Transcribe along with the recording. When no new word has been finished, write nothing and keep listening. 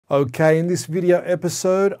Okay, in this video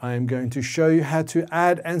episode, I am going to show you how to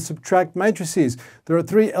add and subtract matrices. There are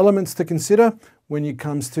three elements to consider when it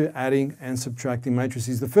comes to adding and subtracting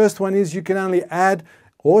matrices. The first one is you can only add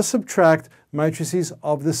or subtract matrices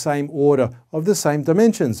of the same order, of the same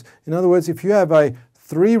dimensions. In other words, if you have a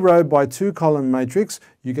 3-row by 2-column matrix,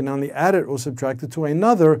 you can only add it or subtract it to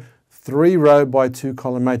another 3-row by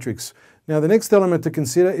 2-column matrix. Now, the next element to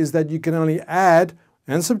consider is that you can only add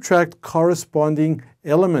and subtract corresponding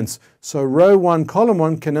elements. So row 1, column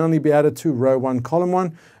 1 can only be added to row 1, column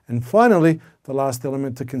 1. And finally, the last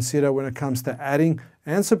element to consider when it comes to adding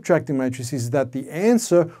and subtracting matrices is that the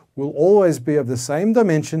answer will always be of the same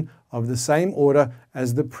dimension, of the same order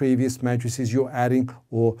as the previous matrices you're adding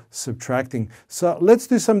or subtracting. So let's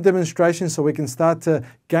do some demonstrations so we can start to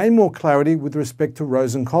gain more clarity with respect to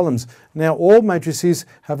rows and columns. Now, all matrices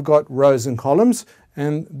have got rows and columns,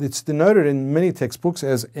 and it's denoted in many textbooks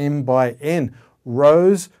as M by N.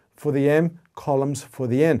 Rows for the M, columns for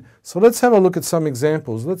the N. So let's have a look at some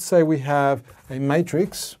examples. Let's say we have a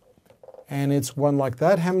matrix, and it's one like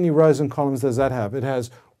that. How many rows and columns does that have? It has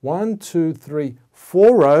 1, 2, 3,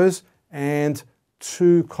 4 rows and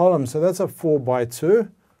 2 columns. So that's a 4 by 2.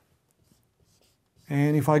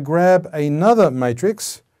 And if I grab another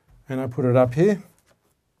matrix and I put it up here,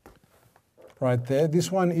 right there,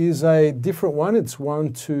 this one is a different one. It's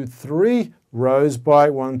 1, 2, 3 rows by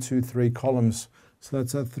 1, 2, 3 columns. So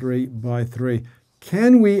that's a 3 by 3.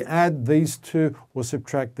 Can we add these two or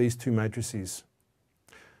subtract these two matrices?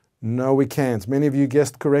 No, we can't. Many of you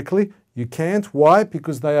guessed correctly. You can't. Why?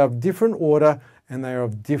 Because they are of different order and they are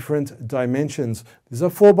of different dimensions. There's a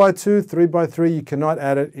 4 by 2, 3 by 3. You cannot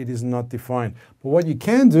add it. It is not defined. But what you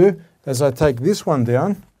can do, as I take this one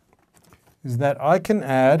down, is that I can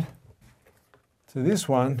add to this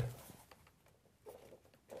one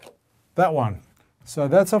that one. So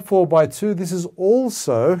that's a 4 by 2. This is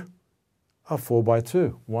also a 4 by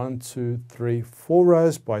 2. 1, 2, 3, 4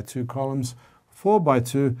 rows by 2 columns, 4 by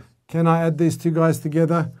 2. Can I add these two guys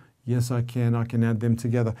together? Yes, I can. I can add them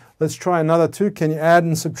together. Let's try another two. Can you add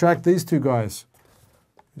and subtract these two guys?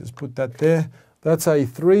 Just put that there. That's a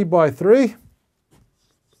 3 by 3.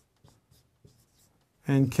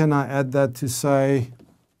 And can I add that to, say,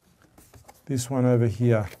 this one over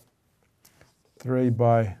here? 3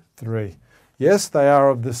 by 3. Yes, they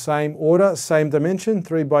are of the same order, same dimension,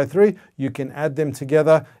 3 by 3. You can add them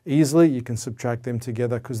together easily. You can subtract them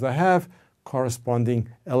together because they have corresponding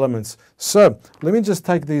elements. So let me just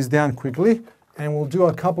take these down quickly and we'll do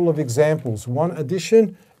a couple of examples, one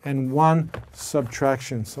addition and one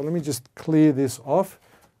subtraction. So let me just clear this off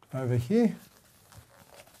over here.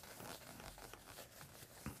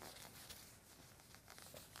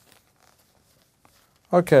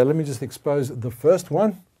 Okay, let me just expose the first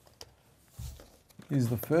one. Here's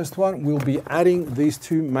the first one. We'll be adding these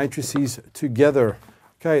two matrices together.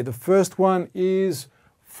 Okay, the first one is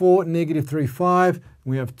 4, -3, 5.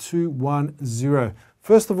 We have 2, 1, 0.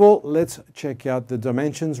 First of all, let's check out the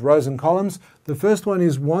dimensions, rows and columns. The first one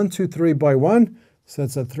is 1, 2, 3 by 1. So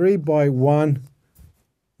that's a 3 by 1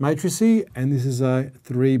 matrice, and this is a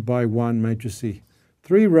 3 by 1 matrice.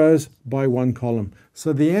 3 rows by 1 column.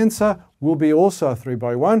 So the answer will be also a 3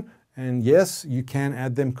 by 1. And yes, you can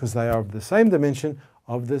add them because they are of the same dimension,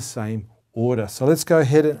 of the same order. So let's go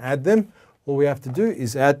ahead and add them. All we have to do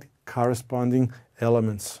is add corresponding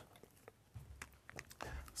elements.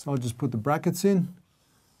 So I'll just put the brackets in.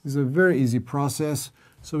 This is a very easy process.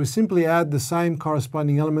 So we simply add the same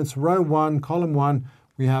corresponding elements. Row 1, column 1,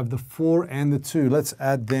 we have the 4 and the 2. Let's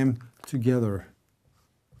add them together.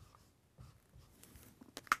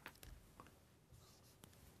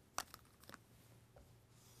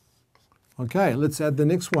 Okay, let's add the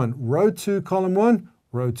next one. Row 2, column 1,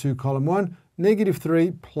 row 2, column 1,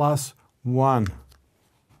 -3 plus 1.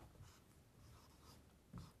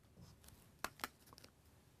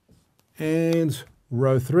 And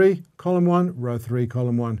row 3, column 1, row 3,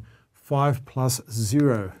 column 1, 5 plus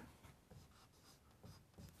 0.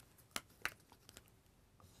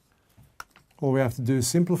 All we have to do is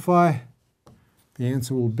simplify. The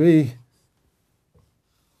answer will be,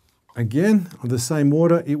 again, of the same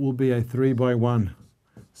order, it will be a 3 by 1,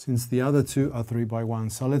 since the other two are 3 by 1.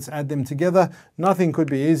 So let's add them together. Nothing could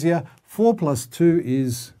be easier. 4 plus 2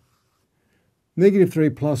 is, -3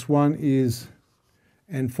 plus 1 is,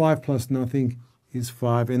 and 5 plus nothing is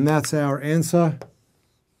 5. And that's our answer.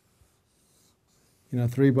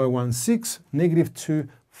 3 by 1, 6, -2,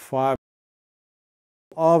 5.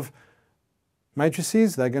 Of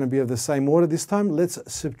matrices, they're going to be of the same order this time. Let's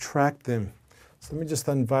subtract them. So let me just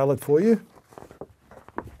unveil it for you.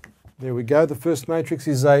 There we go. The first matrix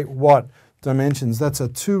is a what? Dimensions. That's a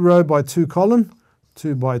 2 row by 2 column.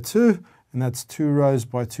 2 by 2, and that's 2 rows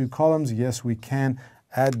by 2 columns. Yes, we can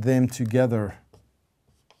add them together.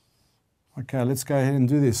 Okay, let's go ahead and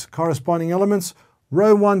do this. Corresponding elements,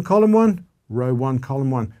 row 1, column 1, row 1, column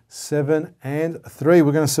 1, 7 and 3.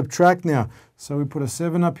 We're going to subtract now. So we put a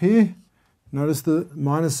 7 up here. Notice the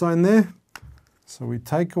minus sign there. So we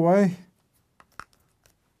take away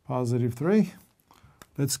positive 3.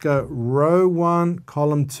 Let's go row 1,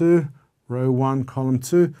 column 2, row 1, column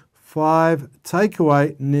 2, 5, take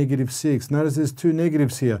away negative 6. Notice there's 2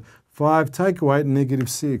 negatives here. 5, take away negative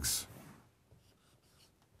 6.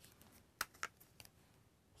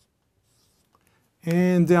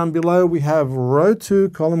 And down below we have row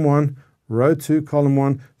 2, column 1, row 2, column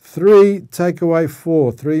 1, 3, take away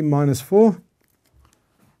 4. 3 minus 4.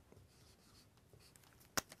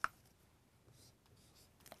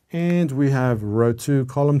 And we have row 2,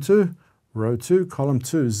 column 2, row 2, column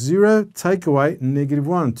 2, 0, take away negative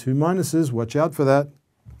 1. 2 minuses, watch out for that.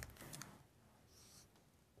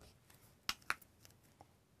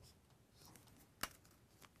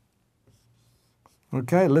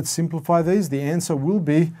 Okay, let's simplify these. The answer will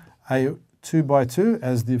be a 2 by 2,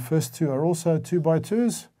 as the first two are also 2 by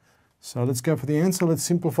 2s. So let's go for the answer. Let's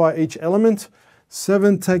simplify each element.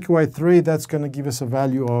 7 take away 3, that's going to give us a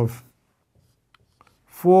value of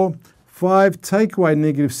 4. 5 take away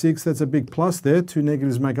negative 6, that's a big plus there. 2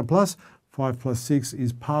 negatives make a plus. 5 plus 6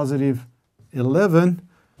 is positive 11.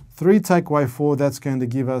 3 take away 4, that's going to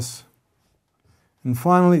give us, and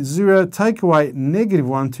finally 0 take away negative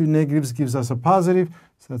 1. 2 negatives gives us a positive,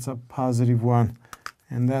 so that's a positive 1.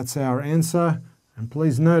 And that's our answer. And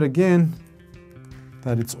please note again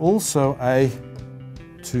that it's also a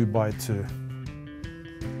 2 by 2.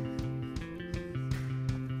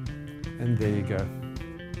 And there you go.